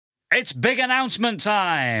It's big announcement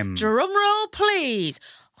time. Drum roll, please.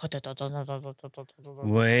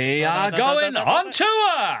 We are going on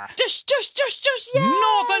tour. Just, yay!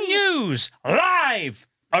 Northern News, live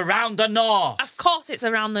around the north. Of course it's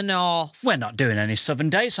around the north. We're not doing any southern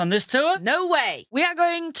dates on this tour. No way. We are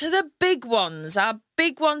going to the big ones, our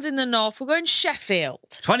big ones in the north. We're going Sheffield.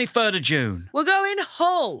 23rd of June. We're going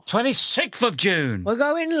Hull. 26th of June. We're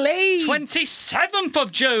going Leeds. 27th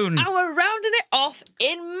of June. And we're rounding it off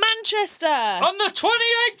in Manchester. On the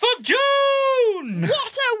 28th of June.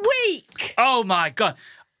 What a week. Oh, my God.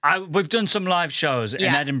 We've done some live shows in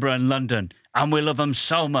Edinburgh and London, and we love them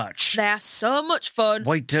so much. They are so much fun.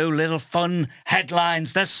 We do little fun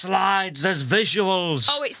headlines. There's slides. There's visuals.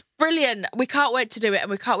 Oh, it's brilliant. We can't wait to do it, and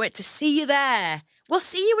we can't wait to see you there. We'll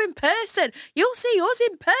see you in person. You'll see us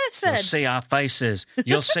in person. You'll see our faces.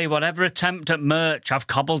 You'll see whatever attempt at merch I've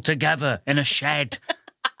cobbled together in a shed.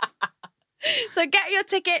 So get your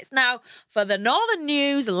tickets now for the Northern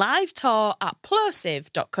News live tour at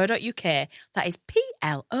plosive.co.uk. That is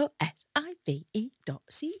plosive.co.uk.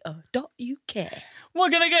 We're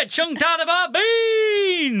going to get chunked out of our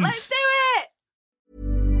beans! Let's do it!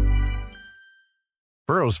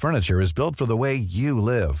 Burrow's furniture is built for the way you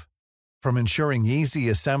live. From ensuring easy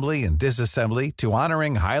assembly and disassembly to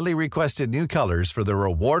honoring highly requested new colors for their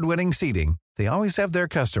award-winning seating, they always have their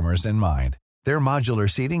customers in mind. Their modular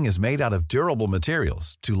seating is made out of durable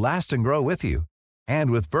materials to last and grow with you.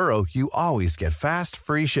 And with Burrow, you always get fast,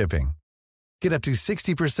 free shipping. Get up to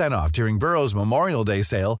 60% off during Burrow's Memorial Day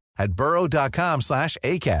sale at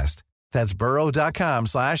burrow.com/ACAST. That's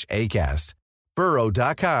burrow.com/ACAST.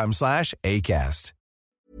 burrow.com/ACAST.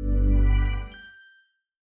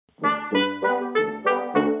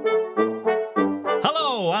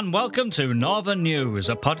 Hello and welcome to Northern News,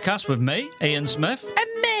 a podcast with me, Ian Smith. And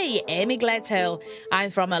me, Amy Gledhill.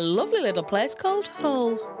 I'm from a lovely little place called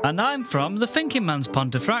Hull. And I'm from the Thinking Man's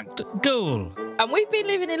Pontefract, Goole. And we've been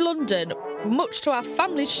living in London, much to our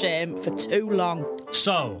family's shame, for too long.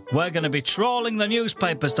 So, we're going to be trawling the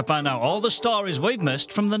newspapers to find out all the stories we've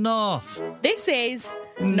missed from the north. This is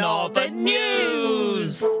Northern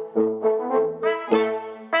News.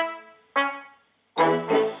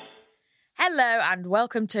 Hello and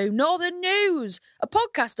welcome to Northern News, a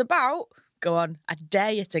podcast about, go on, I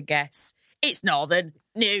dare you to guess, it's Northern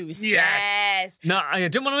News. Yes. No, I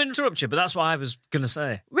didn't want to interrupt you, but that's what I was going to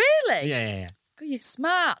say. Really? Yeah. God, you're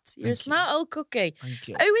smart. You're a smart old cookie. Thank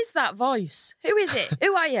you. Who is that voice? Who is it?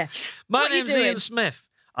 Who are you? My What are you name's doing? Ian Smith.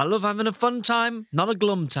 I love having a fun time, not a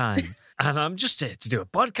glum time. And I'm just here to do a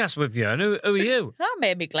podcast with you. And who are you? I'm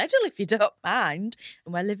Amy Gledhill, if you don't mind.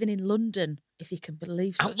 And we're living in London, if you can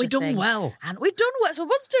believe such a thing. Haven't we done well? And we've done well.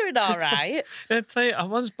 Someone's doing all right. I tell you, I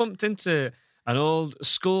once bumped into an old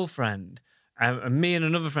school friend, and me and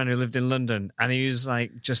another friend who lived in London, and he was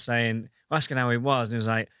like just saying, asking how he was, and he was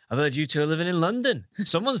like, I've heard you two are living in London.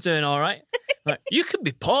 Someone's doing all right. Like, you could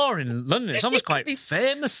be poor in London. It's almost quite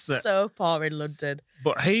famous. So poor in London.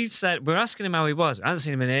 But he said, we were asking him how he was. I hadn't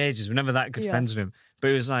seen him in ages. We're never that good friends with him. But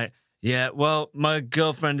he was like, yeah, well, my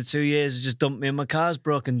girlfriend of 2 years has just dumped me and my car's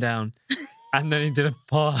broken down. And then he did a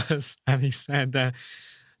pause and he said,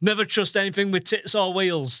 never trust anything with tits or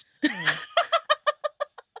wheels.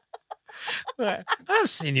 Like, I haven't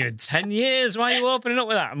seen you in 10 years. Why are you opening up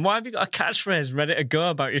with that? And why have you got a catchphrase ready to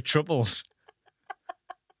go about your troubles?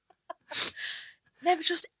 Never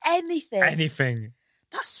trust anything. Anything.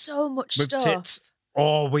 That's so much With stuff. tits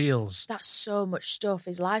or wheels. That's so much stuff.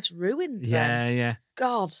 His life's ruined. Yeah, then. yeah.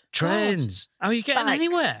 God. Trains. How are you getting Bikes,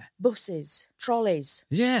 anywhere? Buses, trolleys.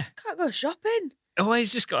 Yeah. Can't go shopping. Oh,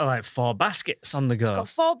 he's just got like 4 baskets on the go. He's got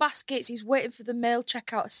 4 baskets. He's waiting for the mail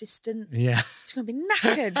checkout assistant. Yeah. He's going to be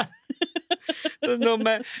knackered. There's no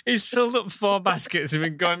man. He's filled up 4 baskets. He's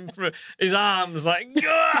been going through his arms like,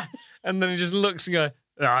 "Gah!" And then he just looks and goes,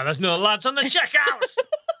 oh, there's no lads on the checkout.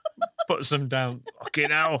 Puts them down. Fucking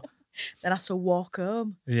hell. Then has to walk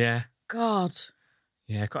home. Yeah. God.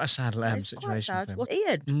 Yeah, quite a sad It's situation quite for sad. him. Well,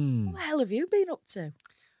 Ian, what the hell have you been up to?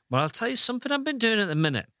 Well, I'll tell you something I've been doing at the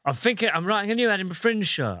minute. I'm writing a new Edinburgh Fringe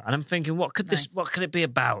show, and I'm thinking, what could it be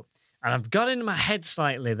about? And I've got into my head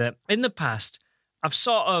slightly that in the past, I've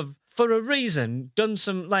sort of, for a reason, done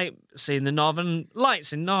some, like, seeing the Northern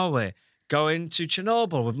Lights in Norway, going to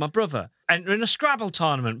Chernobyl with my brother, entering a Scrabble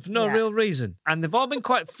tournament for no real reason. And they've all been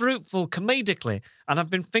quite fruitful comedically. And I've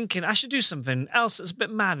been thinking I should do something else that's a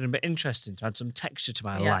bit mad and a bit interesting to add some texture to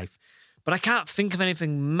my life. But I can't think of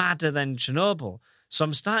anything madder than Chernobyl. So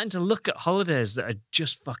I'm starting to look at holidays that are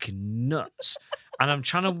just fucking nuts. And I'm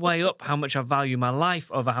trying to weigh up how much I value my life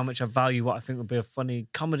over how much I value what I think would be a funny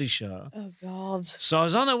comedy show. Oh, God. So I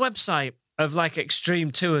was on a website of like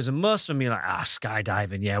extreme tours, and most of them you're like,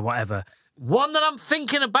 skydiving, yeah, whatever. One that I'm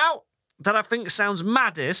thinking about that I think sounds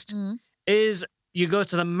maddest is you go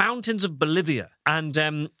to the mountains of Bolivia,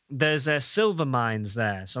 and there's silver mines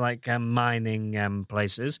there, so like mining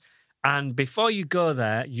places. And before you go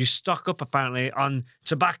there, you stock up apparently on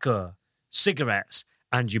tobacco, cigarettes,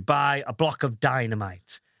 and you buy a block of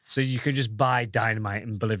dynamite. So you can just buy dynamite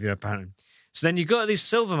in Bolivia apparently. So then you go to these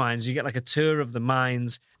silver mines, you get like a tour of the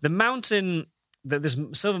mines. The mountain that this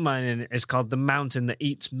silver mine in is called the mountain that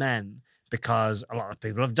eats men because a lot of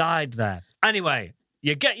people have died there. Anyway,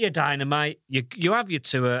 you get your dynamite, you have your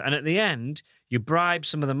tour, and at the end, you bribe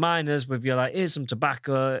some of the miners with your like, here's some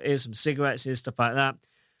tobacco, here's some cigarettes, here's stuff like that.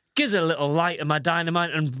 Gives a little light of my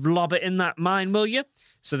dynamite and lob it in that mine, will you?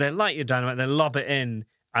 So they light your dynamite, they lob it in,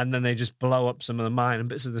 and then they just blow up some of the mine, and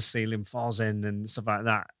bits of the ceiling falls in and stuff like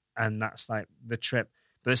that. And that's like the trip.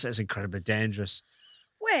 But this is incredibly dangerous.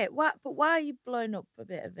 Wait, what? But why are you blowing up a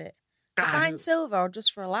bit of it? To find silver or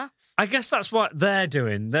just for a laugh? I guess that's what they're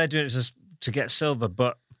doing. They're doing it just to get silver.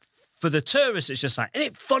 But for the tourists, it's just like, isn't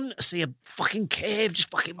it fun to see a fucking cave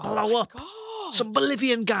just fucking blow up? God. Some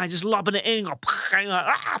Bolivian guy just lobbing it in. Fuck,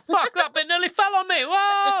 that bit nearly fell on me.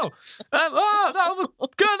 Whoa.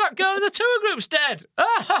 That girl in the tour group's dead.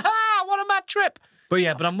 What a mad trip. But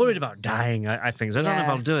yeah, but I'm worried about dying, I think. So I don't know if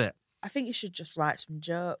I'll do it. I think you should just write some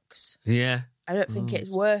jokes. Yeah. I don't think it's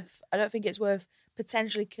worth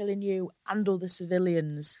potentially killing you and all the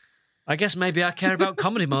civilians. I guess maybe I care about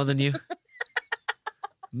comedy more than you.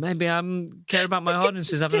 Maybe I care about my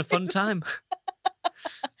audiences having a fun time.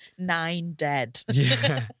 9 dead.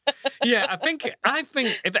 Yeah. Yeah, I think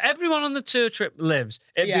if everyone on the tour trip lives,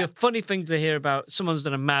 it'd be a funny thing to hear about someone's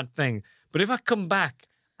done a mad thing. But if I come back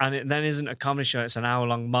and it then isn't a comedy show, it's an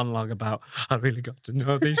hour-long monologue about, I really got to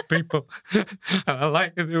know these people. And I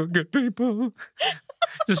like that they were good people.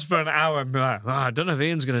 Just for an hour and be like, I don't know if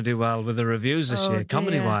Ian's going to do well with the reviews this year,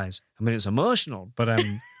 comedy-wise. I mean, it's emotional, but...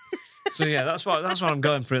 So yeah, that's what I'm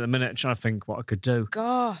going through at the minute, trying to think what I could do.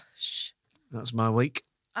 Gosh. That's my week.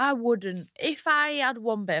 I wouldn't. If I had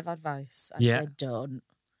one bit of advice, I'd say don't.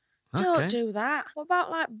 Don't do that. What about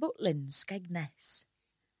like Butlins, Skegness?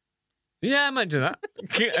 Yeah, I might do that.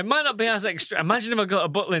 It might not be as extra. Imagine if I go to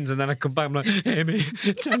Butlins and then I come back and I'm like, Amy,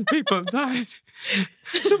 10 people died.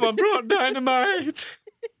 Someone brought dynamite.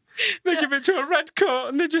 They give it to a red coat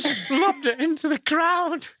and they just lobbed it into the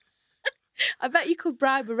crowd. I bet you could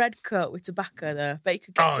bribe a red coat with tobacco, though. I bet you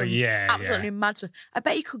could get absolutely mad stuff. I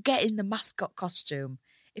bet you could get in the mascot costume.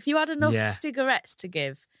 If you had enough cigarettes to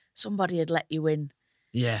give, somebody would let you in.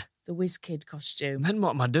 Yeah. The whiz kid costume. Then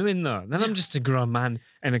what am I doing, though? Then I'm just a grown man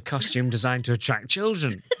in a costume designed to attract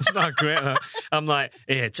children. It's not great, though. I'm like,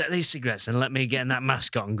 here, take these cigarettes and let me get in that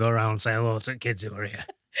mascot and go around and say hello to kids who are here.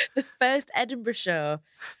 The first Edinburgh show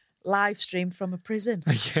live streamed from a prison.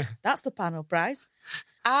 Yeah. That's the panel prize.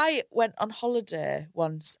 I went on holiday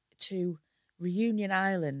once to Reunion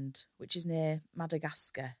Island, which is near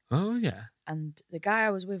Madagascar. Oh, yeah. And the guy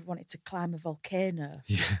I was with wanted to climb a volcano.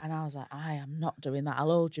 Yeah. And I was like, I am not doing that.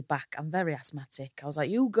 I'll hold you back. I'm very asthmatic. I was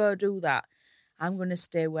like, you go do that. I'm going to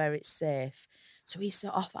stay where it's safe. So he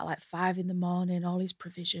set off at like 5 a.m, all his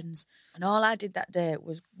provisions. And all I did that day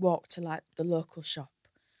was walk to like the local shop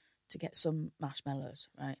to get some marshmallows,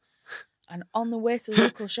 right? And on the way to the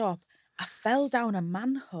local shop, I fell down a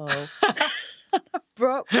manhole and I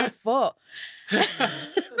broke my foot.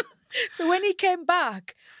 So when he came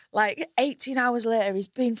back, like 18 hours later, he's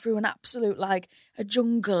been through an absolute, like, a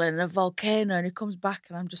jungle and a volcano, and he comes back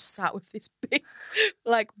and I'm just sat with this big,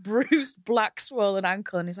 like, bruised, black, swollen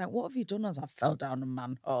ankle, and he's like, what have you done? I was like, I fell down a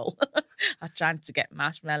manhole. I tried to get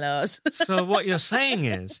marshmallows. So what you're saying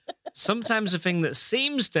is, sometimes the thing that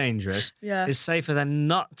seems dangerous is safer than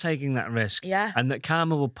not taking that risk. Yeah. And that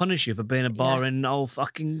karma will punish you for being a boring old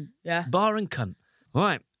fucking boring cunt. All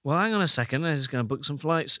right. Well, hang on a second. I'm just going to book some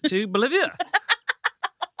flights to Bolivia.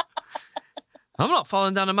 I'm not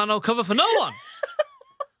falling down a manhole cover for no one.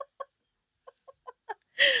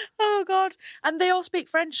 Oh, God. And they all speak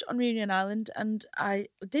French on Reunion Island, and I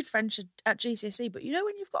did French at GCSE, but you know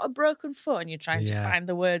when you've got a broken foot and you're trying to find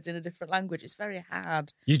the words in a different language, it's very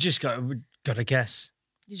hard. You just got to guess.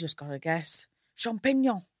 You just got to guess.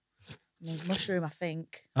 Champignon. And there's mushroom, I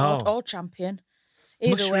think. Oh. Or champion.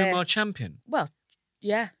 Either mushroom way. or champion? Well,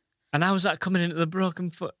 yeah. And how was that coming into the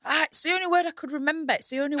broken foot? It's the only word I could remember. It's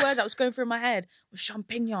the only word that was going through my head was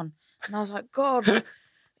champignon. And I was like, God,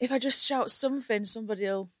 if I just shout something, somebody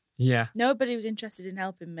will... Yeah. Nobody was interested in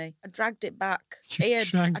helping me. I dragged it back. I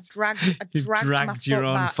dragged your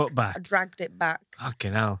own foot back. I dragged it back.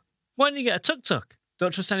 Fucking hell. Why don't you get a tuk-tuk?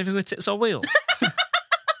 Don't trust anything with tits or wheels.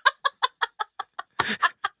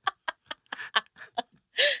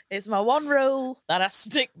 It's my one rule that I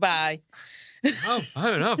stick by. Oh,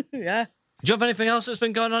 fair enough. Yeah. Do you have anything else that's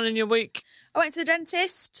been going on in your week? I went to the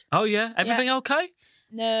dentist. Oh, yeah? Everything okay?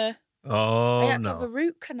 No. Oh, I had to no. have a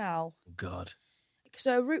root canal. God.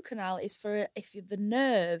 So a root canal is for if the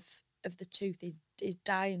nerve of the tooth is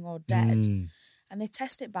dying or dead. And they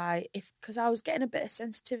test it by because I was getting a bit of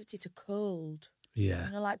sensitivity to cold. Yeah.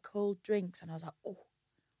 Like cold drinks. And I was like, oh,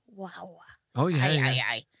 wow. Oh, yeah.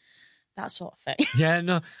 Aye. That sort of thing. Yeah,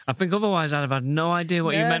 no. I think otherwise I'd have had no idea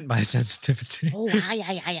what you meant by sensitivity. Oh,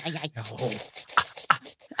 aye.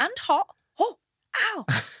 And hot. Oh, ow.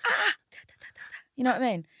 You know what I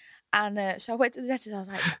mean? And so I went to the dentist. I was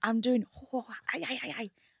like, I'm doing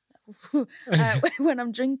when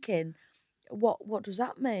I'm drinking. What does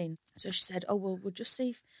that mean? So she said, oh, well, we'll just see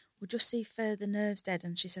if the nerve's dead.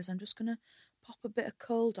 And she says, I'm just going to pop a bit of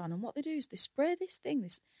cold on. And what they do is they spray this thing.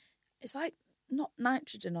 It's like not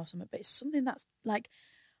nitrogen or something, but it's something that's like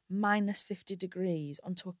minus 50 degrees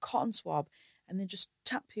onto a cotton swab. And then just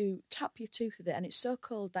tap your tooth with it. And it's so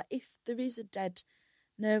cold that if there is a dead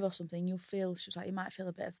nerve or something, she was like, you might feel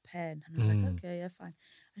a bit of pain. And I was like, okay, yeah, fine.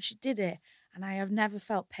 And she did it. And I have never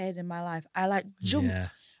felt pain in my life. I jumped. Yeah.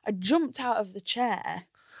 I jumped out of the chair,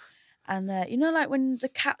 and like when the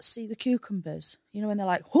cats see the cucumbers, when they're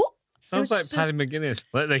like, "Huh!" Sounds like Paddy McGuinness.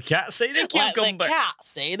 Let the cat see the cucumber. Let the cat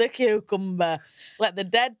see the cucumber. Let the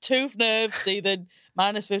dead tooth nerve see the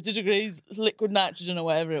minus 50 degrees liquid nitrogen or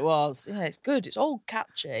whatever it was. Yeah, it's good. It's all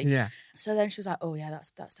catchy. Yeah. So then she was like, "Oh yeah, that's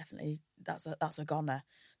definitely that's a goner."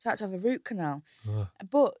 So I had to have a root canal.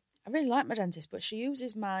 But I really like my dentist, but she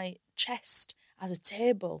uses my chest as a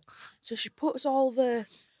table, so she puts all the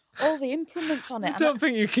implements on it. I don't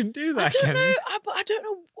think you can do that. I don't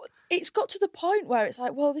know. It's got to the point where it's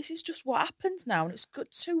like, well, this is just what happens now, and it's got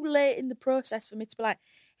too late in the process for me to be like,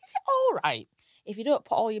 is it all right if you don't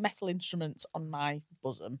put all your metal instruments on my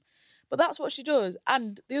bosom? But that's what she does.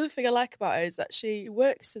 And the other thing I like about her is that she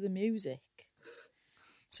works to the music.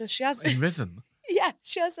 So she has in rhythm. Yeah,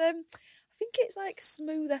 she has. I think it's like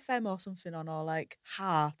Smooth FM or something on, or like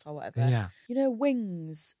Heart or whatever. Yeah.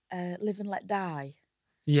 Wings, Live and Let Die.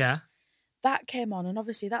 Yeah. That came on, and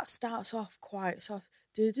obviously that starts off quite soft.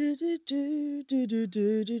 Do do do do do do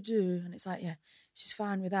do do do, and it's like, yeah, she's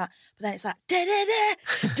fine with that. But then it's like da da da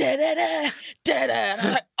da da da da da, and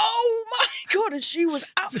I'm like, oh my God! And she was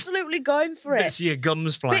absolutely going for it. Bits of your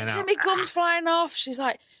gums flying out. Bits of my gums flying off. She's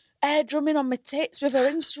like air drumming on my tits with her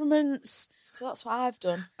instruments. So that's what I've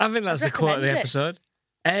done. I think that's the quote of the episode.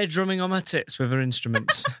 Air drumming on my tits with her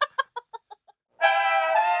instruments.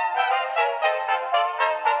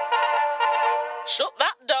 Shut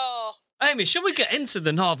that door. Amy, shall we get into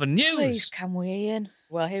the Northern News? Please, can we, Ian?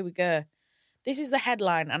 Well, here we go. This is the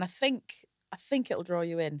headline, and I think it'll draw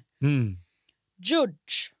you in.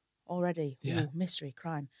 Judge, already, mystery,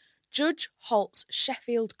 crime. Judge halts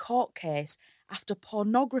Sheffield court case after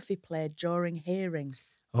pornography played during hearing.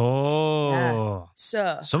 Oh. Yeah.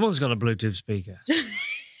 So someone's got a Bluetooth speaker.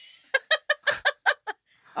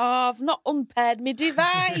 Oh, I've not unpaired my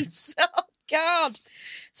device. Oh, God.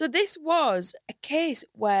 So this was a case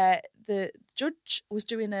where the judge was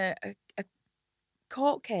doing a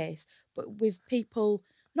court case, but with people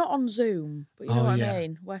not on Zoom, but you know what I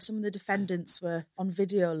mean, where some of the defendants were on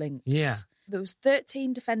video links. Yeah. There was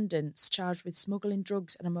 13 defendants charged with smuggling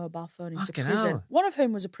drugs and a mobile phone into Fucking prison. hell. One of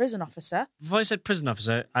whom was a prison officer. Before I said prison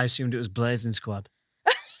officer, I assumed it was Blazing Squad.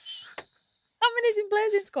 How many's in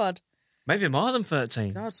Blazing Squad? Maybe more than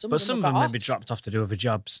 13. God, some but of them some of got them may off. be dropped off to do other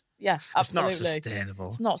jobs. Yeah, absolutely. It's not sustainable.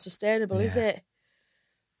 It's not sustainable, is it?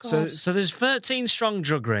 God. So there's 13 strong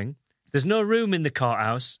drug ring. There's no room in the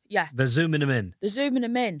courthouse. Yeah. They're zooming them in. They're zooming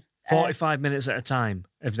them in. 45 minutes at a time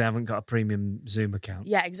if they haven't got a premium Zoom account.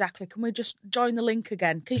 Yeah, exactly. Can we just join the link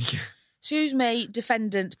again? Excuse me,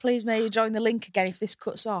 defendant, please may you join the link again if this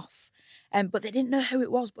cuts off. But they didn't know who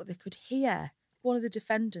it was, but they could hear. One of the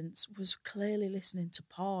defendants was clearly listening to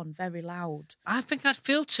porn very loud. I think I'd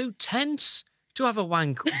feel too tense to have a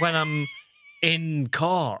wank when I'm in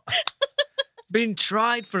court. Being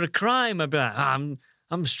tried for a crime, I'd be like,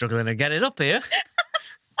 I'm struggling to get it up here.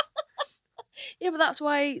 Yeah, but that's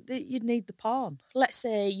why you'd need the porn. Let's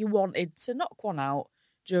say you wanted to knock one out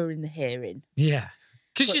during the hearing. Yeah,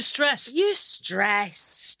 because you're stressed. You're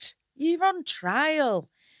stressed. You're on trial.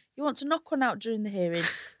 You want to knock one out during the hearing.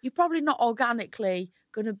 You're probably not organically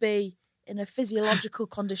going to be in a physiological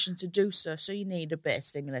condition to do so, so you need a bit of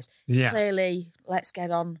stimulus. It's clearly, let's get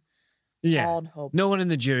on Pornhub. No one in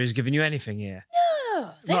the jury is giving you anything here.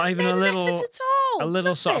 No, not even a little effort at all. A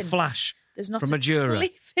little sort of Nothing. flash. There's not from a juror.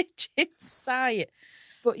 cleavage in sight.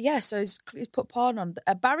 But yeah, so he's put porn on.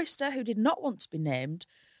 A barrister who did not want to be named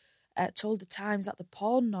told the Times that the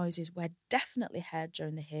porn noises were definitely heard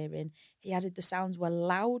during the hearing. He added the sounds were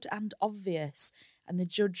loud and obvious, and the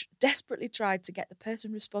judge desperately tried to get the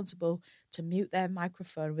person responsible to mute their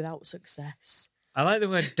microphone without success. I like the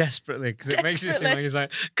word desperately because it makes it seem like he's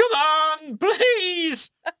like, come on,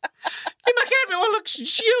 please. You make everyone look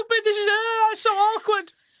stupid. This is so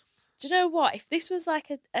awkward. Do you know what? If this was like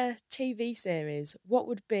a TV series, what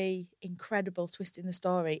would be incredible twist in the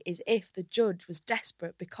story is if the judge was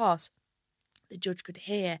desperate because the judge could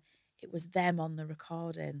hear it was them on the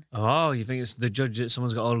recording. Oh, you think it's the judge,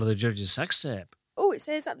 someone's got all of the judge's sex tape? Oh, it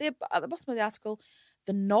says at the bottom of the article,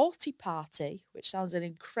 the naughty party, which sounds an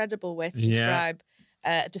incredible way to describe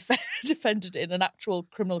a defendant in an actual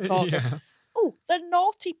criminal court. Yeah. Oh, the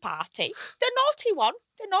naughty party, the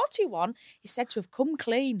naughty one, is said to have come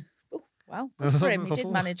clean. Oh, wow, good for him. He did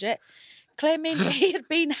manage it. Claiming he had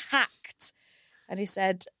been hacked. And he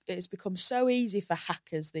said, it's become so easy for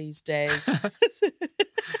hackers these days.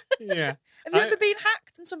 Yeah. Have you ever been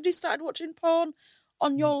hacked and somebody started watching porn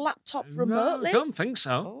on your laptop remotely? No, I don't think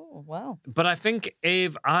so. Oh, wow. But I think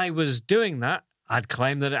if I was doing that, I'd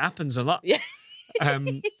claim that it happens a lot. Yeah. I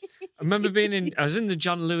remember I was in the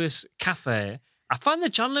John Lewis Cafe. I find the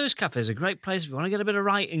John Lewis Cafe is a great place if you want to get a bit of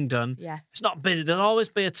writing done. Yeah. It's not busy. There'll always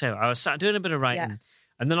be a two. I was sat doing a bit of writing. Yeah.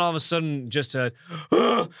 And then all of a sudden, just and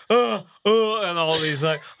all these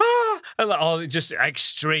and like all just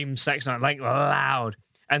extreme sex, like loud.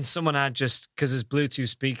 And someone had because there's Bluetooth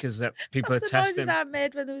speakers that people That's are testing. The noises I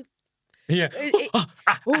made when there was. Yeah.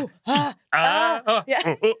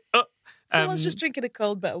 Yeah. Someone's just drinking a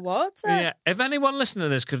cold bit of water. Yeah. If anyone listening to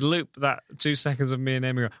this could loop that 2 seconds of me and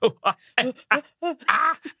Amy go,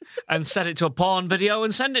 and set it to a porn video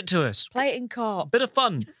and send it to us. Play it in court. Bit of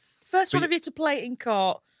fun. First one of you to play it in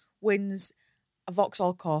court wins a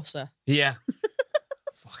Vauxhall Corsa. Yeah.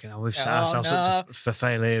 Fucking hell, we've set ourselves up for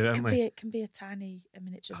failure, haven't we? It can be a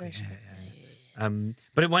miniature version. Yeah.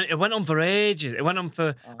 But it went on for ages. It went on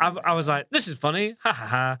for. I was like, this is funny, ha ha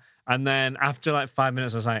ha. And then after like 5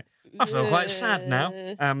 minutes, I was like, I feel quite sad now.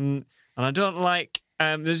 And I don't like.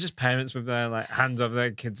 There's just parents with their like hands over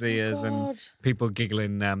their kids' ears and people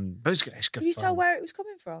giggling. But it's good. Can you tell where it was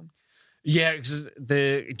coming from? Yeah, because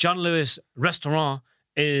the John Lewis restaurant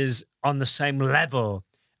is on the same level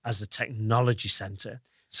as the technology centre.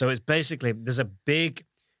 So it's basically, there's a big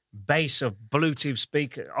base of Bluetooth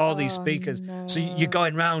speakers, all these speakers. No. So you're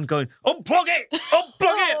going round going, unplug it, it's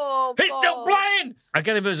still playing.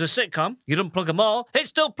 Again, if it was a sitcom, you'd unplug them all. It's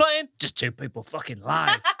still playing. Just two people fucking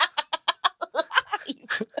live.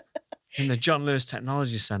 In the John Lewis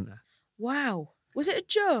Technology Centre. Wow. Was it a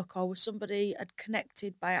joke or was somebody had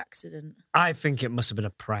connected by accident? I think it must have been a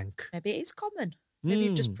prank. Maybe it is common. Maybe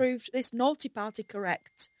you've just proved this naughty party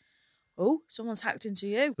correct. Oh, someone's hacked into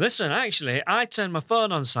you. Listen, actually, I turned my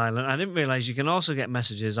phone on silent. I didn't realise you can also get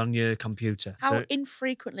messages on your computer. How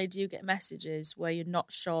infrequently do you get messages where you're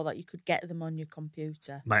not sure that you could get them on your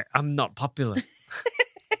computer? Mate, I'm not popular.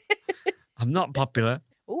 I'm not popular.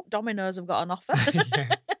 Oh, Domino's have got an offer. Yeah.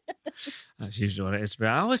 That's usually what it is. But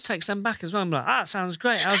I always text them back as well. I'm like, that sounds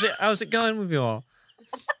great. How's it going with you all?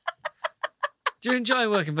 Do you enjoy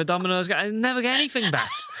working for Domino's? I never get anything back.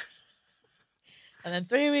 And then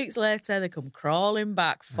 3 weeks later, they come crawling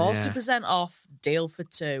back. 40% off, deal for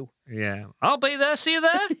 2. Yeah. I'll be there. See you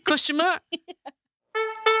there? Question mark.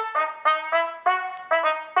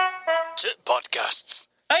 Podcasts.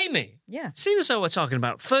 Amy. Yeah. Seeing as though we're talking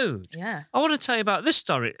about food. Yeah. I want to tell you about this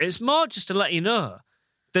story. It's more just to let you know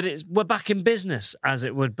that we're back in business, as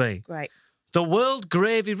it would be. Great. The World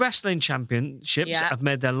Gravy Wrestling Championships have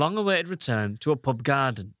made their long-awaited return to a pub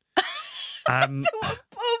garden. To a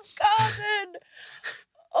pub garden!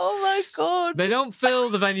 Oh, my God. They don't fill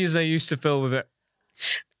the venues they used to fill with it.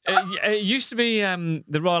 It used to be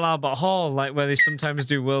the Royal Albert Hall, like where they sometimes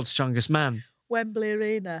do World's Strongest Man. Wembley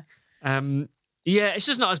Arena. Yeah, it's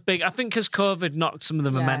just not as big. I think because COVID knocked some of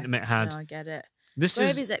the momentum it had. No, I get it.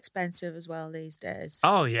 Gravy's expensive as well these days.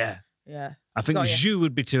 Oh, yeah. Yeah. I think jus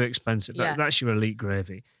would be too expensive. That's your elite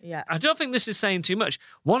gravy. Yeah. I don't think this is saying too much.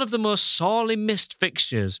 One of the most sorely missed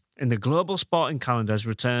fixtures in the global sporting calendar has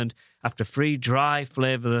returned after 3 dry,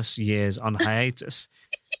 flavourless years on hiatus.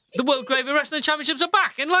 The World Gravy Wrestling Championships are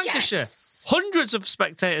back in Lancashire. Yes! Hundreds of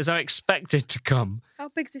spectators are expected to come. How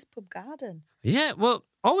big's this pub garden? Yeah, well,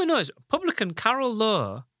 all we know is publican Carol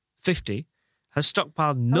Lowe, 50, has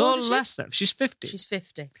stockpiled no less than... She's 50. She's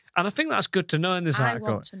 50. And I think that's good to know in this article.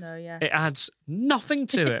 I want to know, yeah. It adds nothing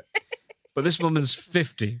to it. But this woman's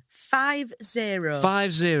 50. 50. 50.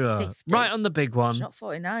 Right on the big one. She's not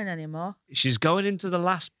 49 anymore. She's going into the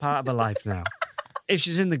last part of her life now. if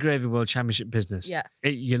she's in the Gravy World Championship business,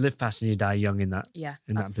 you live fast and you die young in that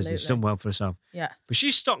business. She's done well for herself. Yeah. But she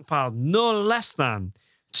stockpiled no less than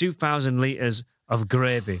 2,000 litres of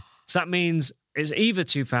gravy. So that means it's either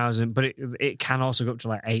 2,000, but it can also go up to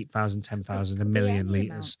like 8,000, 10,000, a million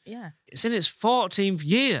litres. Yeah. It's in its 14th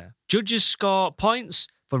year. Judges score points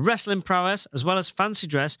for wrestling prowess as well as fancy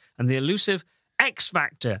dress and the elusive X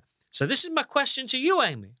Factor. So this is my question to you,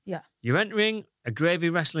 Amy. Yeah. You're entering a Gravy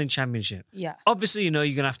Wrestling Championship. Yeah. Obviously, you know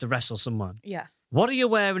you're going to have to wrestle someone. Yeah. What are you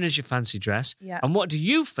wearing as your fancy dress? Yeah. And what do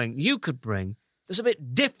you think you could bring that's a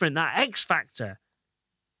bit different, that X Factor?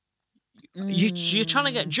 You're trying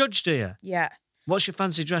to get judged, do you? Yeah. What's your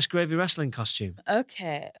fancy dress Gravy Wrestling costume?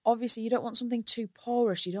 Okay. Obviously, you don't want something too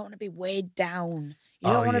porous. You don't want to be weighed down. You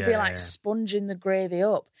don't want to be like sponging the gravy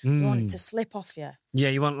up. You want it to slip off you. Yeah,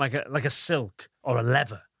 you want like a silk or a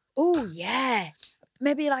leather. Oh, yeah.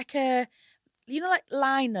 Maybe like like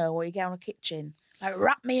lino where you get on a kitchen. Like,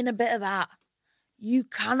 wrap me in a bit of that. You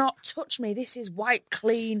cannot touch me. This is white,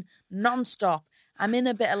 clean, non-stop. I'm in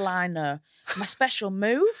a bit of lino. My special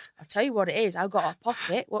move, I'll tell you what it is. I've got a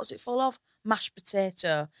pocket. What's it full of? Mashed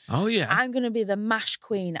potato. Oh, yeah. I'm going to be the mash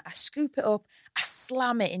queen. I scoop it up. I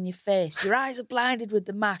slam it in your face. Your eyes are blinded with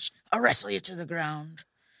the mash. I wrestle you to the ground.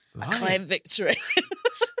 Right. I claim victory.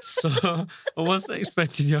 So I wasn't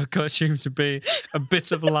expecting your costume to be a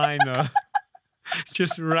bit of lino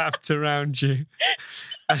just wrapped around you.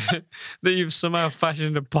 That you've somehow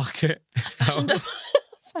fashioned a pocket. Fashioned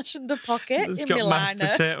a pocket it's in got my mashed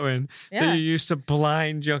liner. Potato in that you used to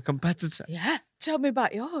blind your competitor. Yeah. Tell me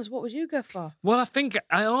about yours. What would you go for? Well, I think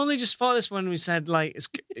I only just thought this when we said like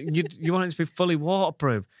you want it to be fully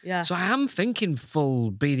waterproof. Yeah. So I am thinking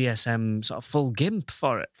full BDSM, sort of full gimp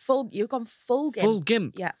for it. You've gone full gimp. Full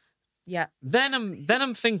gimp. Yeah. Yeah. Then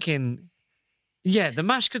I'm thinking, the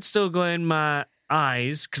mash could still go in my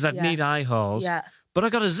eyes because I'd need eye holes. Yeah. But I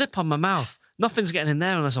got a zip on my mouth. Nothing's getting in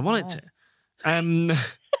there unless I want it to.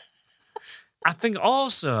 I think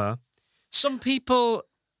also some people,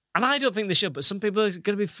 and I don't think they should, but some people are going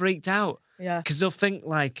to be freaked out. Yeah. Because they'll think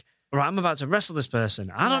like, right, I'm about to wrestle this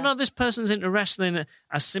person. I don't know if this person's into wrestling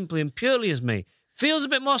as simply and purely as me. Feels a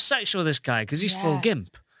bit more sexual, this guy, because he's full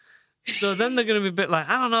gimp. So then they're going to be a bit like,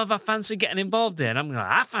 I don't know if I fancy getting involved here. And I'm like,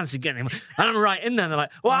 I fancy getting involved. And I'm right in there. And they're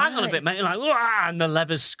like, well, hang on a bit, mate. You're like, wah, and the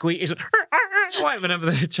lever's squeak. It's like, whenever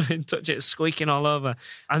they try and touch it, it's squeaking all over.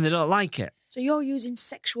 And they don't like it. So you're using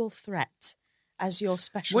sexual threat as your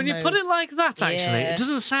special When move. you put it like that, actually, it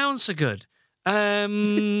doesn't sound so good.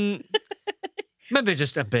 Maybe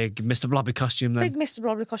just a big Mr. Blobby costume then. Big Mr.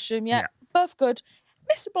 Blobby costume, yeah. Both good.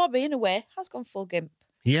 Mr. Blobby, in a way, has gone full gimp.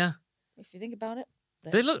 Yeah. If you think about it.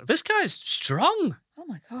 This guy's strong. Oh,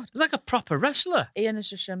 my God. He's like a proper wrestler. Ian has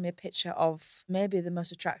just shown me a picture of maybe the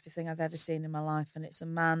most attractive thing I've ever seen in my life, and it's a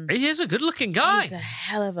man. He is a good-looking guy. He's a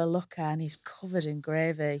hell of a looker, and he's covered in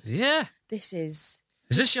gravy. Yeah. This is...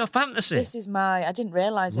 Is this your fantasy? This is my... I didn't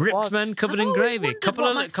realise it was. Ripped men covered in gravy. Couple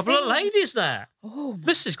of ladies there. Oh, my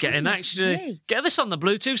This is getting actually... me. Get this on the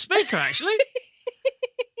Bluetooth speaker, actually.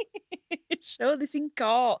 Show this in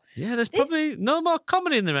court. Yeah, there's probably no more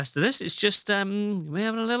comedy in the rest of this. It's just we're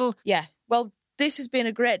having a little... Yeah, well, this has been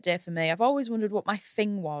a great day for me. I've always wondered what my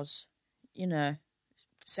thing was,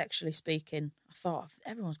 sexually speaking. I thought,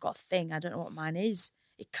 everyone's got a thing. I don't know what mine is.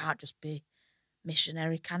 It can't just be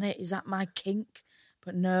missionary, can it? Is that my kink?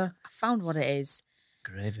 But no, I found what it is.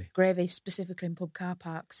 Gravy. Gravy, specifically in pub car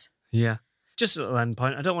parks. Yeah. Just a little end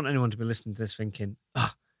point. I don't want anyone to be listening to this thinking,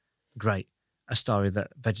 great. A story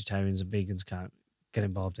that vegetarians and vegans can't get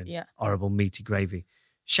involved in. Yeah. Horrible meaty gravy.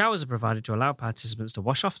 Showers are provided to allow participants to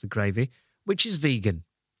wash off the gravy, which is vegan,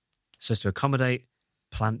 so as to accommodate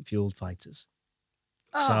plant-fueled fighters.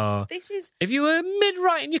 Oh, so this is... If you were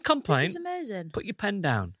mid-writing your complaint, this is amazing. put your pen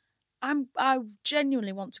down. I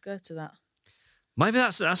genuinely want to go to that. Maybe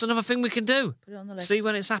that's another thing we can do. Put it on the list. See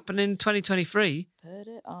when it's happening in 2023. Put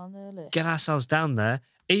it on the list. Get ourselves down there.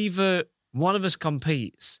 Either one of us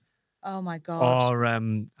competes. Oh, my God. Or,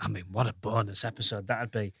 what a bonus episode that'd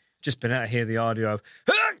be. Just been able to hear the audio of,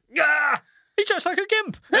 he's just like a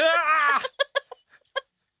gimp.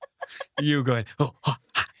 You going,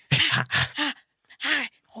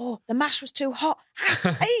 the mash was too hot.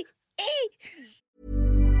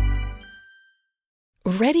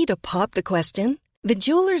 Ready to pop the question? The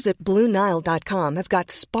jewelers at BlueNile.com have got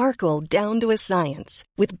sparkle down to a science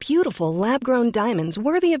with beautiful lab-grown diamonds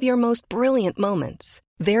worthy of your most brilliant moments.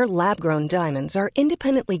 Their lab-grown diamonds are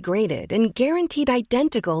independently graded and guaranteed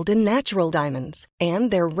identical to natural diamonds,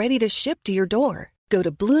 and they're ready to ship to your door. Go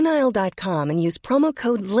to BlueNile.com and use promo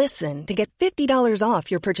code LISTEN to get $50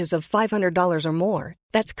 off your purchase of $500 or more.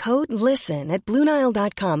 That's code LISTEN at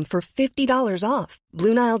BlueNile.com for $50 off.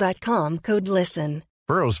 BlueNile.com, code LISTEN.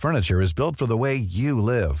 Burrow's furniture is built for the way you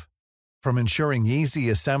live. From ensuring easy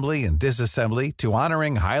assembly and disassembly to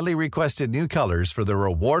honoring highly requested new colors for their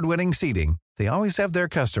award-winning seating, they always have their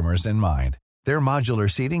customers in mind. Their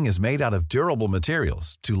modular seating is made out of durable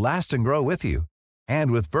materials to last and grow with you.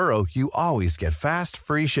 And with Burrow, you always get fast,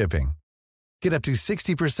 free shipping. Get up to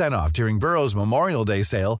 60% off during Burrow's Memorial Day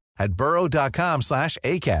sale at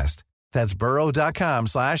burrow.com/ACAST. That's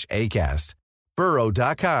burrow.com/ACAST.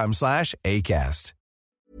 burrow.com/ACAST.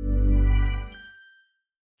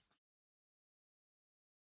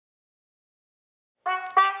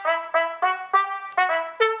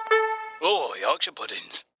 Oh, Yorkshire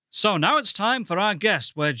puddings. So now it's time for our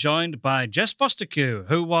guest. We're joined by Jess Fostekew,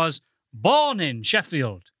 who was born in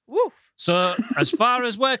Sheffield. Woof. So as far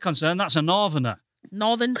as we're concerned, that's a northerner.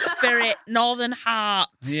 Northern spirit, northern heart.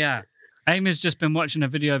 Yeah. Amy's just been watching a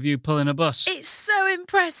video of you pulling a bus. It's so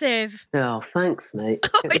impressive. Oh, thanks, mate.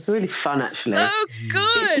 It was really fun, actually. So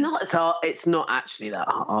good. It's not as hard. It's not actually that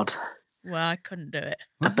hard. Well, I couldn't do it.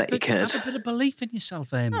 I bet you could. Have a bit of belief in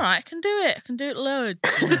yourself, Amy. All right, I can do it. I can do it loads.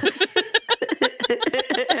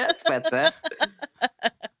 That's better.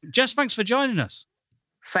 Jess, thanks for joining us.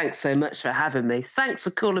 Thanks so much for having me. Thanks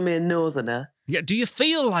for calling me a northerner. Yeah, do you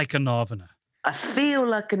feel like a northerner? I feel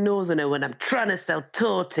like a northerner when I'm trying to sell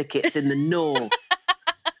tour tickets in the north.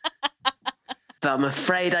 But I'm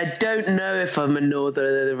afraid I don't know if I'm a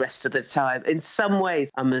northerner the rest of the time. In some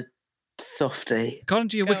ways, I'm a softie. According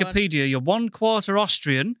to your Wikipedia, you're 1/4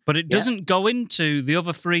 Austrian, but it doesn't go into the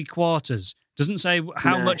other 3/4. Doesn't say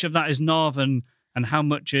how much of that is northern and how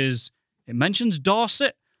much is... It mentions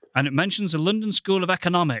Dorset and it mentions the London School of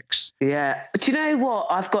Economics. Yeah. But you know what?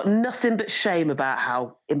 I've got nothing but shame about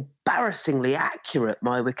how embarrassingly accurate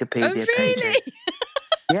my Wikipedia page is.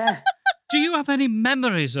 Yeah. Do you have any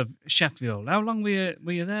memories of Sheffield? How long were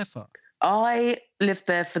you there for? I lived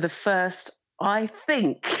there for the first, I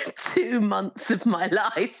think, 2 months of my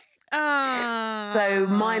life. So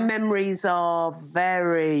my memories are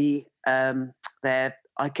very, I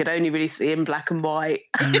could only really see in black and white.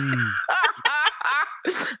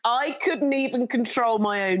 I couldn't even control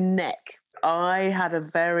my own neck. I had a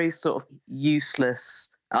very sort of useless,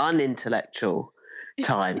 unintellectual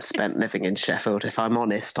time spent living in Sheffield, if I'm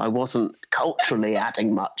honest. I wasn't culturally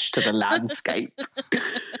adding much to the landscape.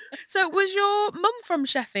 So was your mum from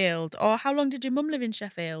Sheffield, or how long did your mum live in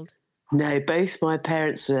Sheffield? No, both my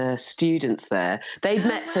parents are students there. They've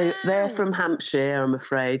met, so they're from Hampshire, I'm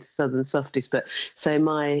afraid, Southern Softies. But so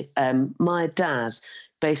my dad,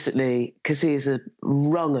 basically, because he's a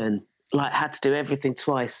wrong 'un, like had to do everything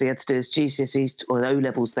twice. So he had to do his GCSEs or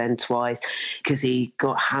O-levels then twice because he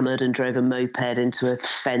got hammered and drove a moped into a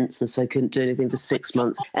fence and so couldn't do anything for 6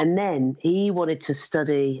 months. And then he wanted to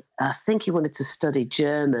study, I think he wanted to study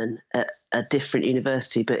German at a different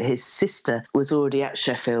university, but his sister was already at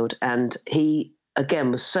Sheffield and he,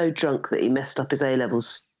 again, was so drunk that he messed up his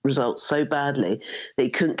A-levels results so badly that he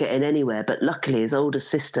couldn't get in anywhere. But luckily his older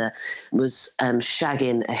sister was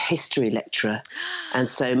shagging a history lecturer and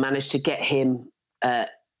so managed to get him a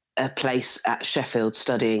place at Sheffield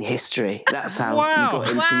studying history. That's how he got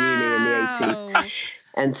into uni in the 80s.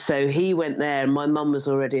 And so he went there and my mum was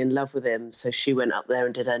already in love with him, so she went up there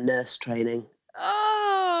and did her nurse training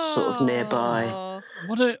sort of nearby.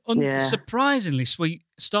 What a surprisingly sweet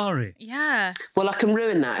story. Yeah. Well, I can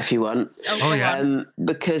ruin that if you want. Oh yeah.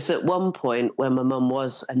 Because at one point when my mum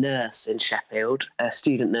was a nurse in Sheffield, a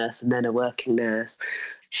student nurse and then a working nurse,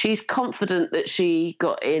 she's confident that she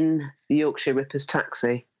got in the Yorkshire Rippers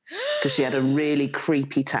taxi because she had a really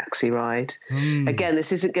creepy taxi ride. Again,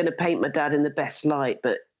 this isn't going to paint my dad in the best light,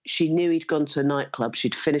 but she knew he'd gone to a nightclub.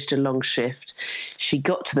 She'd finished a long shift. She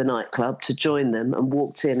got to the nightclub to join them and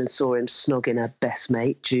walked in and saw him snogging her best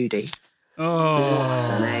mate, Judy. Oh.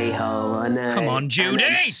 What an a-hole, I know. Come on,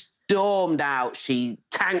 Judy! Stormed out. She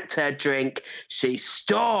tanked her drink. She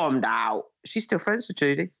stormed out. She's still friends with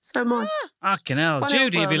Judy. So am I. Fucking hell.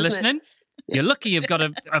 Judy, if you're listening, you're lucky you've got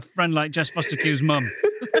a friend like Jess Fostekew's mum.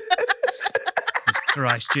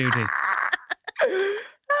 Christ, Judy.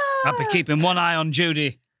 I'd be keeping one eye on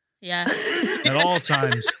Judy. Yeah. At all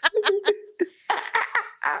times.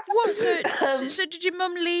 What? So did your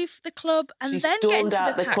mum leave the club and then get stormed into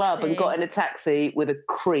out the the club and got in a taxi with a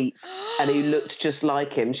creep and who looked just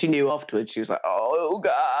like him. She knew afterwards. She was like, oh,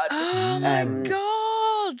 God. Oh, my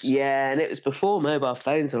God. Yeah, and it was before mobile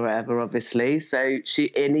phones or whatever, obviously. So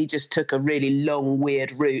he just took a really long,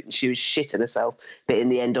 weird route and she was shitting herself. But in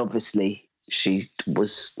the end, obviously, she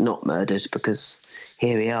was not murdered because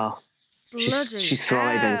here we are. She's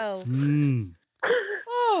thriving.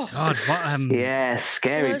 Oh, God, what Yeah,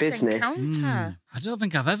 scary close business. encounter. I don't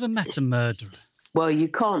think I've ever met a murderer. Well, you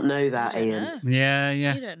can't know You that, don't Ian. know. Yeah.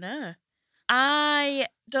 You don't know. I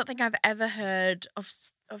don't think I've ever heard of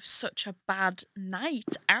such a bad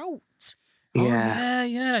night out. Yeah.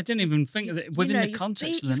 Yeah. I didn't even think of it within the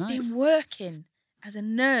context of the night. You've been working as a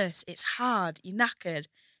nurse. It's hard. You're knackered.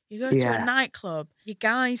 You go to a nightclub. Your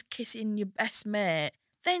guy's kissing your best mate.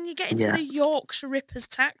 Then you get into the Yorkshire Ripper's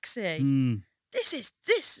taxi.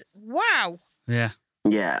 Wow. Yeah.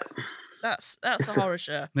 Yeah. That's a horror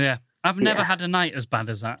show. Yeah. I've never had a night as bad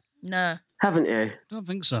as that. No. Haven't you? Don't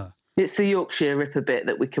think so. It's the Yorkshire Ripper bit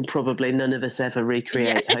that we can probably none of us ever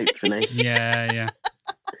recreate, hopefully. Yeah.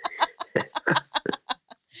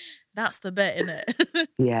 That's the bit, isn't it?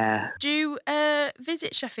 Yeah. Do you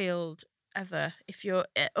visit Sheffield ever, if you're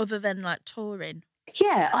other than like touring?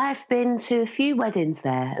 Yeah, I've been to a few weddings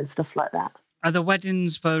there and stuff like that. Are the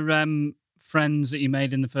weddings for friends that you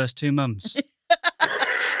made in the first 2 months?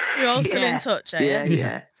 You're all still in touch, are you?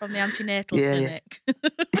 Yeah. From the antenatal clinic.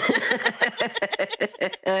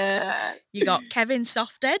 You got Kevin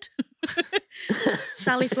Softhead,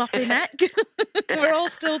 Sally Floppy Neck. We're all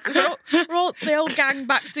still we're all the old gang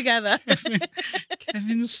back together.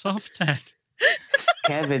 Kevin Softhead.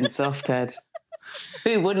 Kevin Softhead.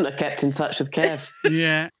 Who wouldn't have kept in touch with Kev?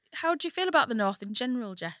 Yeah. How do you feel about the North in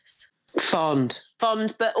general, Jess? Fond,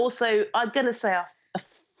 but also I'm going to say a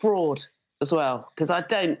fraud as well, because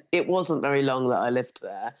it wasn't very long that I lived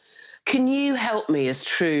there. Can you help me as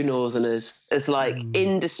true Northerners, as like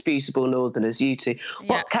indisputable Northerners, you two?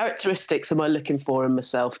 What characteristics am I looking for in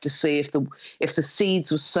myself to see if the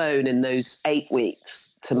seeds were sown in those 8 weeks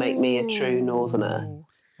to make me a true Northerner?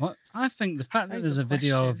 Well, I think the fact that there's a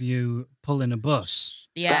video of you pulling a bus,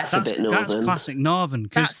 that's a bit northern. That's classic northern.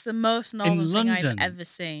 That's the most northern in thing London, I've ever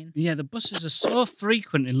seen. Yeah, the buses are so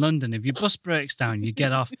frequent in London. If your bus breaks down, you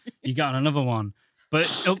get off, you get on another one.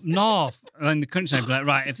 But up north, in the countryside, be like,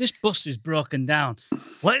 right, if this bus is broken down,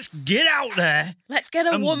 let's get out there. Let's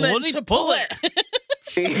get a woman to pull it.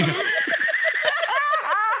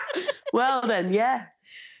 Well then, yeah.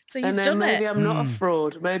 So you've then done maybe it. I'm not a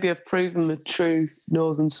fraud. Maybe I've proven the true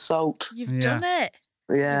northern salt. You've done it.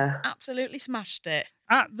 Yeah. You've absolutely smashed it.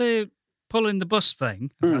 At the pulling the bus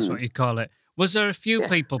thing, if that's what you call it, was there a few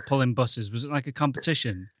people pulling buses? Was it like a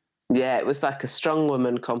competition? Yeah, it was like a strong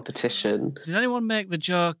woman competition. Did anyone make the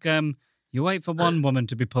joke, you wait for one woman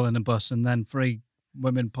to be pulling a bus and then 3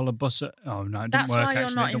 women pull a bus? Oh, no, it didn't That's work. why you're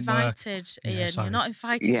Actually, not it didn't work. invited, Ian. Yeah, sorry. You're not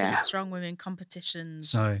invited to the strong women competitions.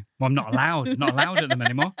 Sorry. Well, I'm not allowed. Not allowed at them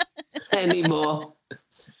anymore. Anymore.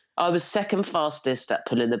 I was second fastest at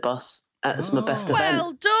pulling the bus. That's my best event.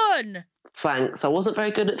 Well done. Thanks. I wasn't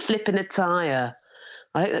very good at flipping a tyre.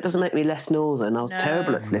 I hope that doesn't make me less northern. I was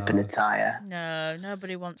terrible at flipping a tyre. No,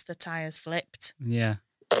 nobody wants the tyres flipped. Yeah.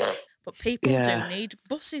 But people do need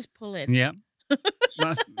buses pulling. Yeah.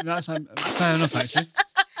 That's fair enough, actually.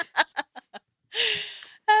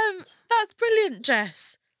 That's brilliant,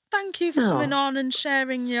 Jess. Thank you for coming on and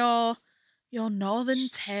sharing your northern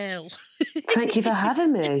tale. Thank you for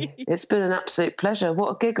having me. It's been an absolute pleasure.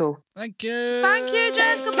 What a giggle. Thank you. Thank you,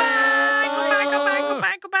 Jess. Goodbye. Goodbye.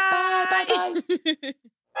 Bye.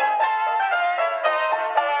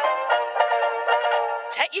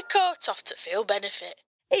 Take your coat off to feel benefit.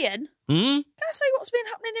 Ian, can I say what's been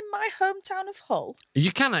happening in my hometown of Hull?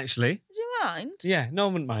 You can, actually. Do you mind? Yeah, no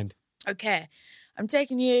one wouldn't mind. Okay. I'm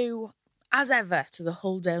taking you, as ever, to the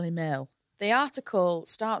Hull Daily Mail. The article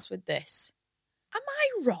starts with this. Am I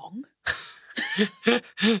wrong?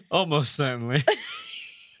 Almost certainly.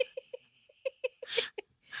 Am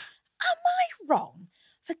I wrong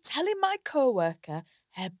for telling my co-worker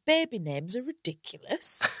her baby names are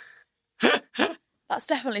ridiculous? That's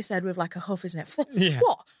definitely said with like a huff, isn't it? Yeah.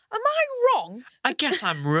 What? Am I wrong? I guess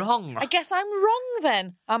I'm wrong. I guess I'm wrong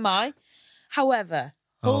then, am I? However,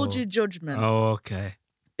 hold your judgment. Oh, okay.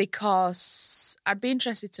 Because I'd be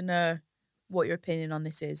interested to know what your opinion on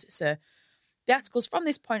this is. So the article's from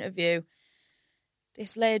this point of view.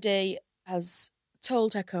 This lady has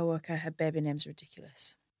told her co-worker her baby name's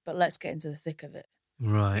ridiculous. But let's get into the thick of it.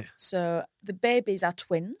 Right. So the babies are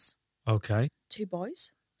twins. Okay. 2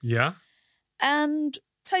 boys. Yeah. And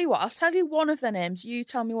tell you what, I'll tell you one of their names. You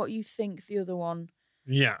tell me what you think the other one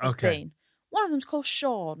has been. One of them's called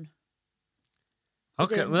Sean.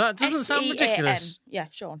 Okay, well, that doesn't sound ridiculous. Yeah,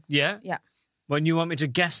 Sean. Yeah? Yeah. When you want me to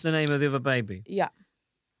guess the name of the other baby? Yeah.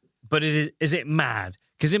 But is it mad?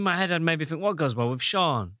 Because in my head, I'd maybe think, what goes well with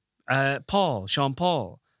Sean? Paul, Sean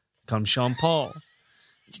Paul. Call him Sean Paul.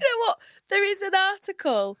 Do you know what? There is an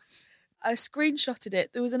article. I screenshotted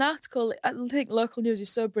it. There was an article, I think local news is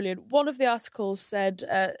so brilliant. One of the articles said,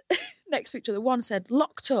 next to each other. One said,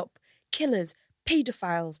 locked up, killers,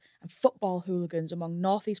 paedophiles and football hooligans among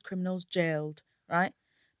Northeast criminals jailed, right?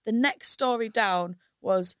 The next story down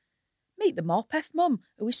was, meet the Morpeth mum,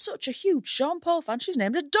 who is such a huge Sean Paul fan, she's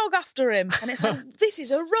named a dog after him. And it's like, this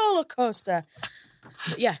is a roller coaster.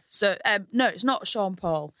 But yeah, so no, it's not Sean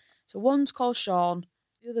Paul. So one's called Sean,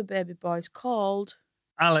 the other baby boy's called...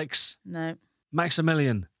 Alex. No.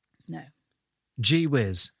 Maximilian. No.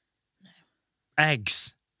 Gee-whiz. No.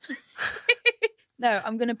 Eggs. No,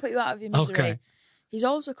 I'm going to put you out of your misery. Okay. He's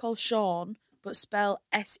also called Sean, but spell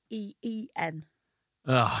Seen.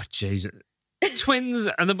 Oh, Jesus. Twins,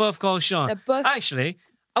 and they're both called Sean. They're both... Actually,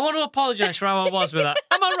 I want to apologise for how I was with that.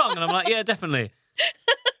 Am I wrong? And I'm like, yeah, definitely.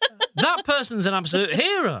 That person's an absolute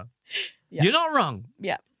hero. Yeah. You're not wrong.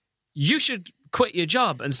 Yeah. You should quit your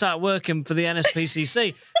job and start working for the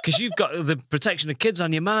NSPCC because you've got the protection of kids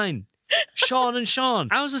on your mind. Sean and Sean.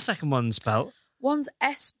 How's the second one spelt? One's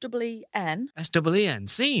S-E-E-N. S-E-E-N.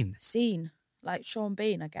 Seen. Seen. Like Sean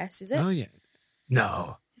Bean, I guess, is it? Oh, yeah.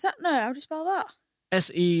 No. Is that... No, how do you spell that?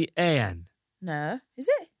 S-E-A-N. No. Is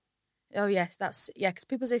it? Oh, yes, that's... Yeah, because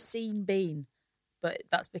people say Seen Bean, but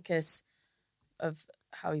that's because of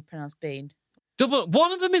how you pronounce Bean.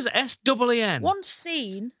 One of them is S-E-E-N. One's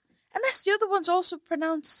Seen, unless the other one's also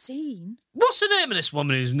pronounced Seen. What's the name of this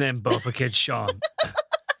woman who's named both her kids Sean?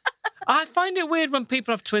 I find it weird when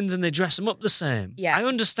people have twins and they dress them up the same. Yeah. I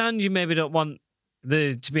understand you maybe don't want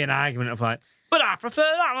there to be an argument of like, but I prefer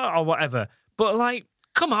that or whatever. But like,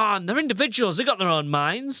 come on, they're individuals. They got their own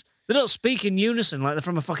minds. They don't speak in unison like they're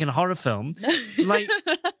from a fucking horror film. Like,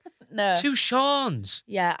 No. two Seans.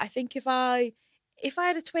 Yeah, I think if I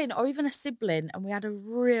had a twin or even a sibling and we had a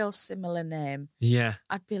real similar name, Yeah.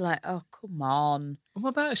 I'd be like, oh, come on. And what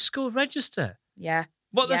about a school register? Yeah.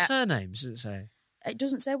 What are their Yeah. surnames, does it say? It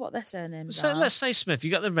doesn't say what their surnames So are. let's say Smith.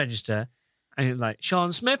 You got the register, and you're like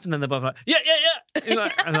Sean Smith, and then they're both like, yeah. You're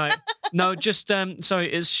like, and like, no, just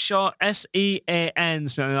sorry, it's Sean S-E-A-N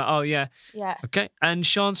Smith. I'm like, oh yeah, Yeah. okay, and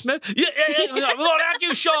Sean Smith, yeah. We're like, what about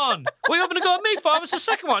you, Sean? What are you having to go at me for? I was the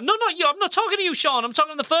second one. No, not you. I'm not talking to you, Sean. I'm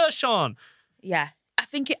talking to the first Sean. Yeah. I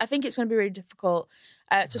think it's going to be really difficult.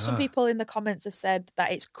 So some people in the comments have said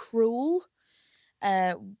that it's cruel.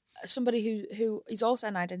 Somebody who is also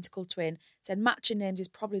an identical twin said matching names is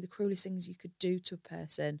probably the cruelest things you could do to a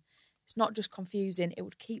person. It's not just confusing, it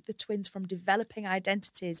would keep the twins from developing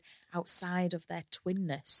identities outside of their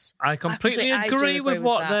twinness. I completely I do agree with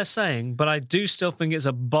what that. they're saying, but I do still think it's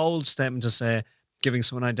a bold statement to say giving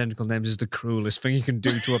someone identical names is the cruelest thing you can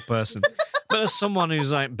do to a person. But as someone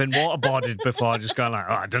who's like been waterboarded before, just going like,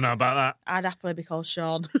 oh, I don't know about that. I'd happily be called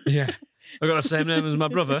Sean. Yeah. I've got the same name as my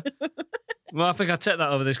brother. Well, I think I'd take that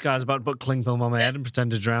over this guy's about to put cling film on my head and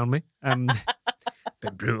pretend to drown me.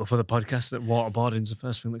 Bit brutal for the podcast that waterboarding's the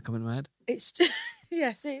first thing that come in my head. It's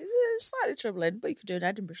yes, it's slightly troubling, but you could do an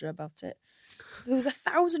Edinburgh show about it. There was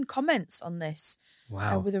 1,000 comments on this,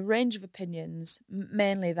 Wow. with a range of opinions,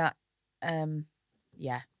 mainly that,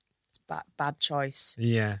 it's bad choice.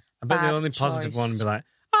 Yeah. I bet Bad the only positive choice. one would be like,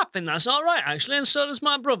 I think that's all right, actually, and so does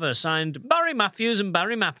my brother, signed Barry Matthews and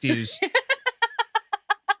Barry Matthews.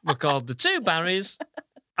 We're called the two Barrys.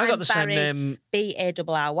 I got I'm the same Barry, name.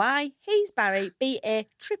 B-A-R-R-Y. He's Barry,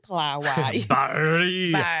 B-A-R-R-Y.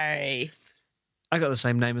 Barry. Barry. I got the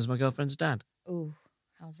same name as my girlfriend's dad. Ooh,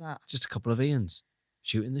 how's that? Just a couple of Ians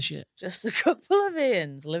shooting the shit. Just a couple of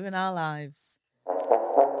Ians living our lives.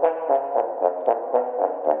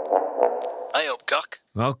 Hey up, cock.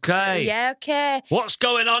 Okay. Yeah, okay. What's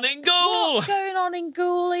going on in Goole? What's going on in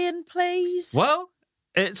Goole, Ian, please? Well,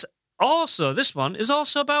 this one is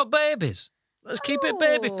also about babies. Let's keep it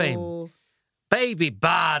baby theme. Oh. Baby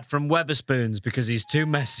bad from Weatherspoons because he's too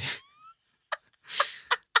messy.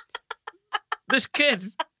 This kid,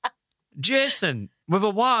 Jason, with a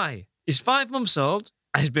Y, is 5 months old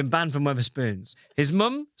and he's been banned from Weatherspoons. His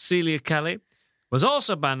mum, Celia Kelly, was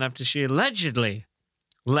also banned after she allegedly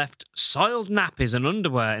left soiled nappies and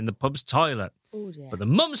underwear in the pub's toilet. Oh, dear. But the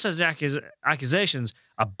mum says the accusations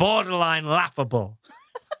are borderline laughable.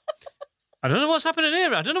 I don't know what's happening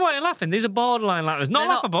here. I don't know why you're laughing. These are borderline laughable. It's not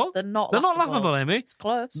laughable. They're not They're not laughable, Amy. It's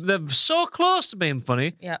close. They're so close to being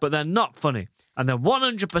funny, Yeah. but they're not funny. And they're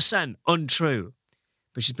 100% untrue.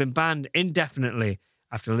 But she's been banned indefinitely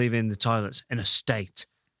after leaving the toilets in a state.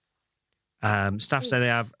 Staff say they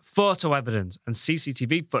have photo evidence and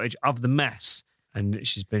CCTV footage of the mess. And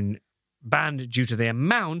she's been banned due to the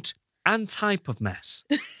amount and type of mess.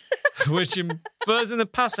 Which first in the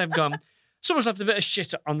past they've gone, someone's left a bit of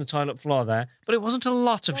shit on the toilet floor there, but it wasn't a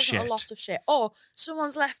lot of shit. A lot of shit. Or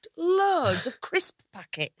someone's left loads of crisp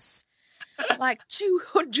packets. Like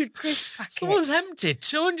 200 crisp packets. Someone's emptied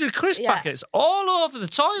 200 crisp packets all over the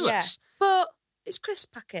toilets. Yeah. But it's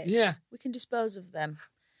crisp packets. Yeah. We can dispose of them.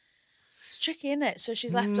 It's tricky, isn't it? So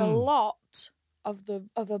she's left a lot of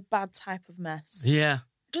a bad type of mess. Yeah.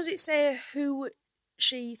 Does it say who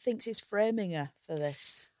she thinks is framing her for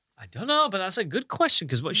this? I don't know, but that's a good question,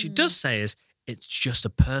 because what she does say is, it's just a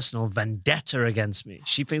personal vendetta against me.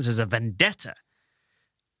 She thinks there's a vendetta.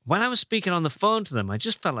 When I was speaking on the phone to them, I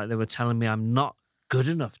just felt like they were telling me I'm not good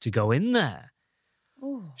enough to go in there.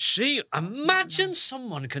 Ooh, Imagine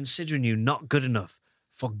someone considering you not good enough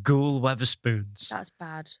for Ghoul Weatherspoons. that's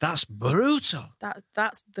bad. That's brutal.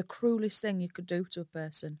 That's the cruelest thing you could do to a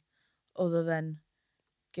person, other than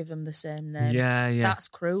give them the same name. Yeah. That's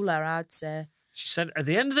crueler, I'd say. She said, at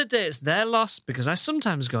the end of the day, it's their loss, because I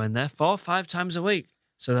sometimes go in there 4 or 5 times a week,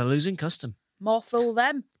 so they're losing custom. More fool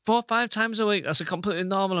them. 4 or 5 times a week, that's a completely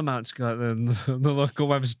normal amount to go at the local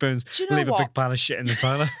Weatherspoons. Do you know leave what? a big pile of shit in the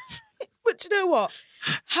toilet. But do you know what?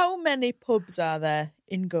 How many pubs are there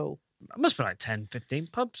in Goole? It must be like 10, 15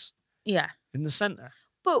 pubs Yeah. in the centre.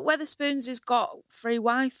 But Weatherspoons has got free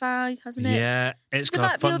Wi-Fi, hasn't it? Yeah, it's There got a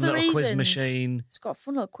might be fun other little quiz reasons. machine. It's got a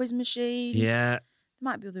fun little quiz machine. Yeah, There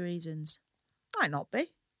might be other reasons. Might not be.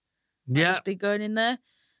 Might yeah. just be going in there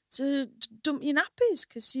to dump your nappies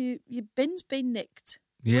because your bin's been nicked.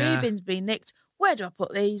 Yeah. Your bin's been nicked. Where do I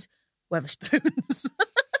put these? Weatherspoons.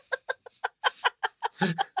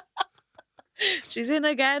 She's in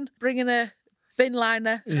again, bringing a bin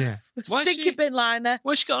liner. Yeah. A Why's stinky she- bin liner.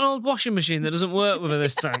 Well, she got an old washing machine that doesn't work with her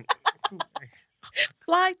this time.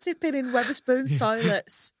 Fly tipping in Weatherspoons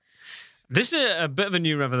toilets. This is a bit of a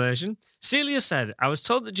new revelation. Celia said, I was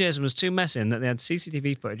told that Jason was too messy and that they had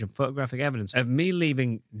CCTV footage and photographic evidence of me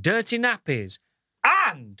leaving dirty nappies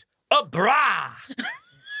and a bra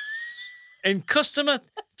in customer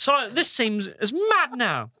toilet. This seems as mad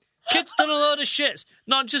now. Kid's done a load of shits.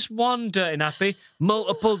 Not just one dirty nappy,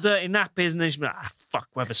 multiple dirty nappies, and then she's like, fuck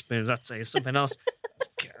Weatherspoons, I'll tell you something else.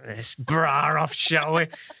 Get this bra off, shall we?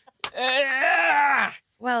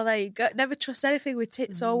 Well, there you go. Never trust anything with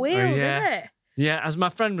tits or wheels, yeah. isn't it? Yeah, as my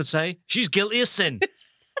friend would say, she's guilty of sin.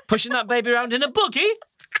 Pushing that baby around in a buggy.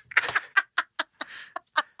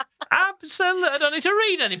 Absolutely. I don't need to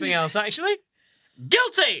read anything else, actually.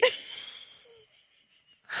 Guilty!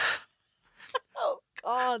 Oh,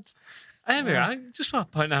 God. Anyway, I just want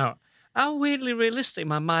to point out how weirdly realistic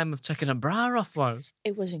my mime of taking a bra off was.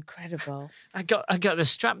 It was incredible. I got the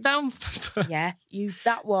strap down. Yeah,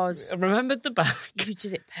 that was... I remembered the back. You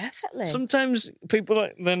did it perfectly. Sometimes people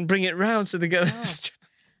then bring it round so they get the strap.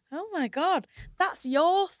 Oh, my God. That's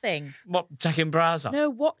your thing. What, taking bras off? No,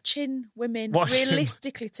 watching women Watching-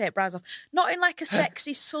 realistically take bras off. Not in like a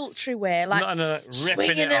sexy, sultry way, like Not in a ripping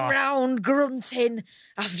swinging it off. around, grunting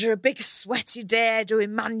after a big sweaty day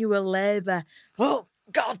doing manual labour. Oh,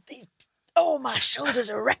 God, my shoulders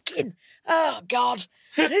are wrecking. Oh, God.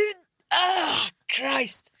 Oh,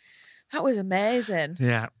 Christ. That was amazing.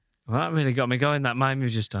 Yeah. Well, that really got me going, that mime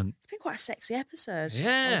you've just done. It's been quite a sexy episode,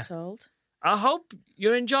 Yeah. I'm told. I hope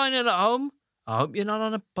you're enjoying it at home. I hope you're not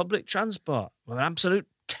on a public transport with an absolute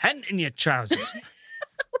tent in your trousers.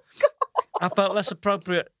 I felt less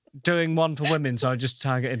appropriate doing one for women, so I just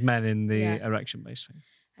targeted men in the erection-based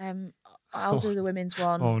thing. I'll do the women's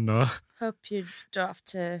one. Oh, no. Hope you don't have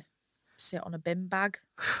to sit on a bin bag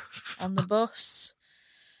on the bus.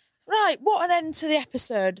 Right, what an end to the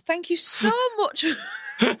episode. Thank you so much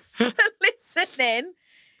for listening.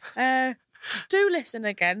 Do listen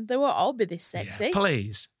again. They won't all be this sexy. Yeah,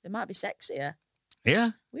 please. They might be sexier.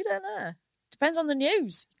 Yeah. We don't know. Depends on the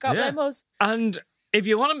news. Can't Yeah. blame us. And if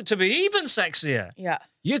you want them to be even sexier, Yeah.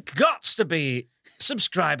 you got to be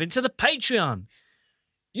subscribing to the Patreon.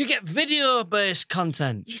 You get video-based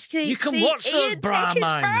content. You can watch those bra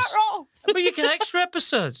mimes. But you get extra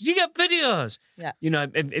episodes. You get videos. Yeah. You know,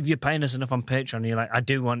 if you're paying us enough on Patreon, you're like, I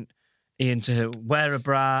do want Ian to wear a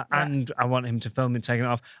bra and I want him to film him taking it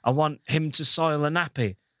off. I want him to soil a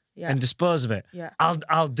nappy and dispose of it. Yeah.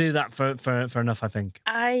 I'll do that for enough, I think.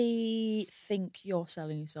 I think you're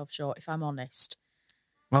selling yourself short, if I'm honest.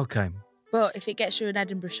 Okay. But if it gets you an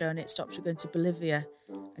Edinburgh show and it stops you going to Bolivia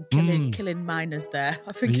and killing miners there,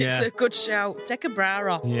 I think it's Yeah. a good shout. Take a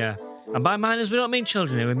bra off. Yeah. And by minors, we don't mean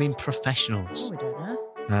children here, we mean professionals. Oh,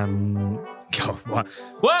 we don't know.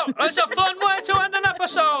 Well, it's a fun way to end an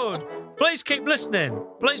episode. Please keep listening.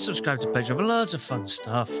 Please subscribe to Patreon for loads of fun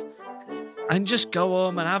stuff. And just go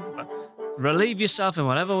home and relieve yourself in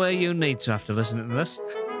whatever way you need to after listening to this.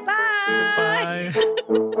 Bye.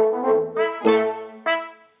 Goodbye.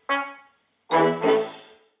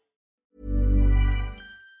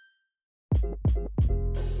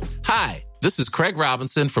 Hi, This is Craig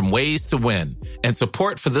Robinson from Ways to Win, and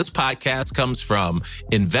support for this podcast comes from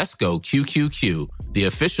Invesco QQQ, the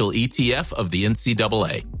official ETF of the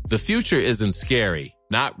NCAA. The future isn't scary.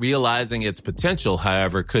 Not realizing its potential,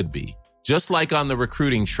 however, could be. Just like on the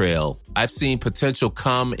recruiting trail, I've seen potential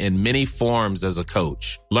come in many forms as a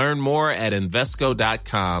coach. Learn more at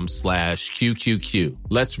Invesco.com/QQQ.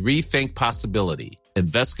 Let's rethink possibility.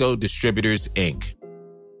 Invesco Distributors, Inc.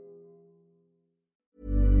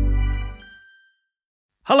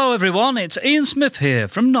 Hello everyone, it's Ian Smith here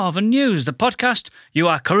from Northern News, the podcast you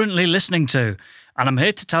are currently listening to. And I'm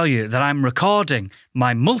here to tell you that I'm recording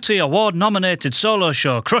my multi-award nominated solo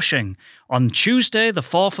show, Crushing, on Tuesday the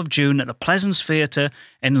 4th of June at the Pleasance Theatre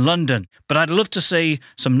in London. But I'd love to see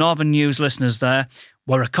some Northern News listeners there.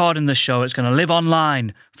 We're recording this show, it's going to live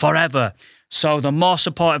online forever. So the more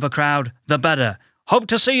supportive a crowd, the better. Hope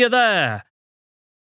to see you there.